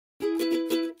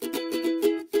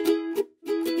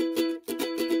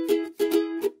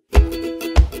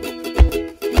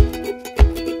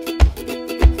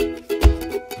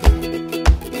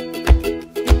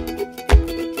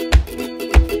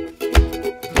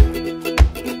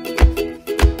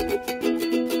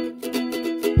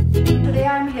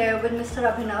Mr.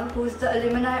 Abhinav, who is the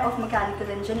alumni of mechanical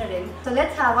engineering. So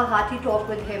let's have a hearty talk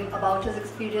with him about his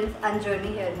experience and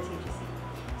journey here in CGC.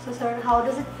 So sir, how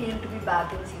does it feel to be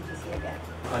back in CGC again?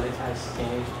 College has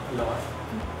changed a lot.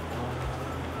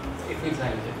 It feels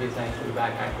nice. It feels nice to be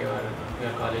back at your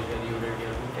college where you did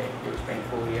your tech. You spent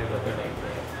 4 years of your life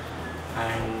there,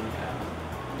 and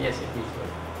yes, it feels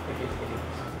good. It feels really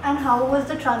nice. And how was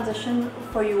the transition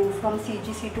for you from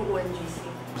CGC to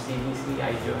ONGC? CGC,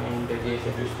 I joined the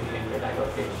JSW Steel in the I got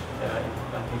placed in the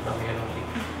company from here only.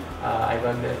 I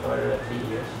worked there for 3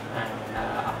 years, and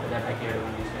after that I cleared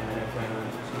ONGC and then I joined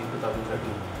ONGC in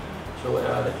 2013. So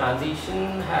the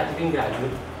transition has been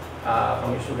gradual.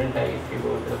 From your student life, you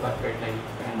go to the corporate life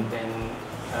and then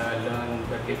learn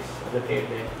the tricks of the trade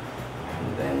there.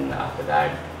 And then after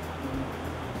that,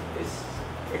 it's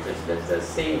just the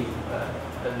same.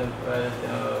 The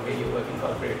way you work in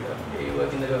corporate, the way you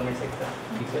work in the government sector.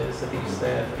 Teachers,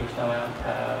 Satish, Krishnama,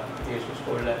 used to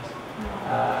scold us.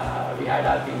 We had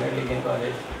our Premier League in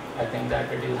college. I think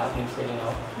that it is happening still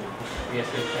now. We are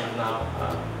still friends now.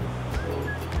 So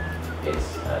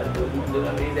yes, those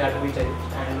memories, they have to be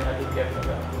cherished and they have to be kept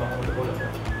about the whole of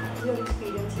them. What is your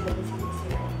experience here in CGC?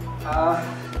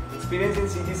 Experience in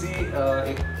CGC,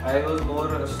 I was more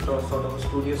sort of a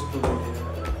studious student here.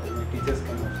 My teachers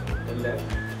can also tell that.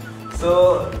 So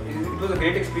it was a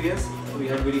great experience. We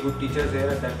had very good teachers here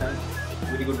at that time,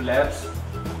 very good labs.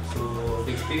 So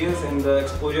the experience and the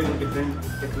exposure to different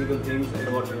technical things I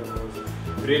got here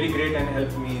was really great and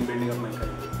helped me in building up my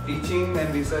career. Teaching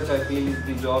and research, I feel, is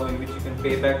the job in which you can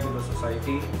pay back to the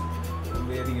society,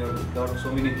 where you have got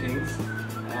so many things.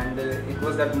 And it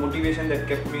was that motivation that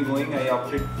kept me going. I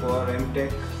opted for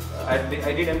MTech. I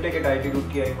did MTech at IIT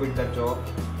Roorkee. I quit that job.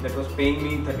 That was paying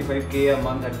me 35k a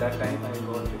month at that time. I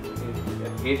got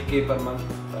 8k per month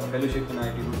fellowship in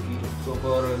IIT Roorkee. So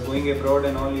for going abroad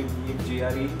and all, you need GRE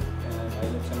and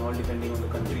IELTS and all, depending on the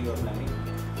country you're planning.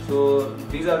 So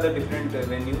these are the different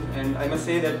venues, and I must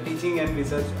say that teaching and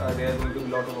research, there are going to be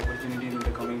a lot of opportunities in the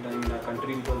coming time in our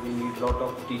country, because we need a lot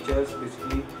of teachers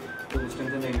basically to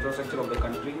strengthen the infrastructure of the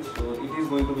country. So it is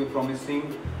going to be a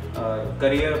promising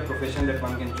career profession that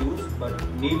one can choose, but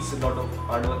needs a lot of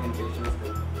hard work and patience.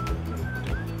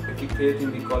 Keep faith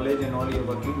in the college and all you're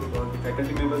working, because the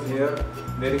faculty members here,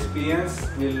 their experience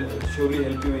will surely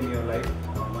help you in your life.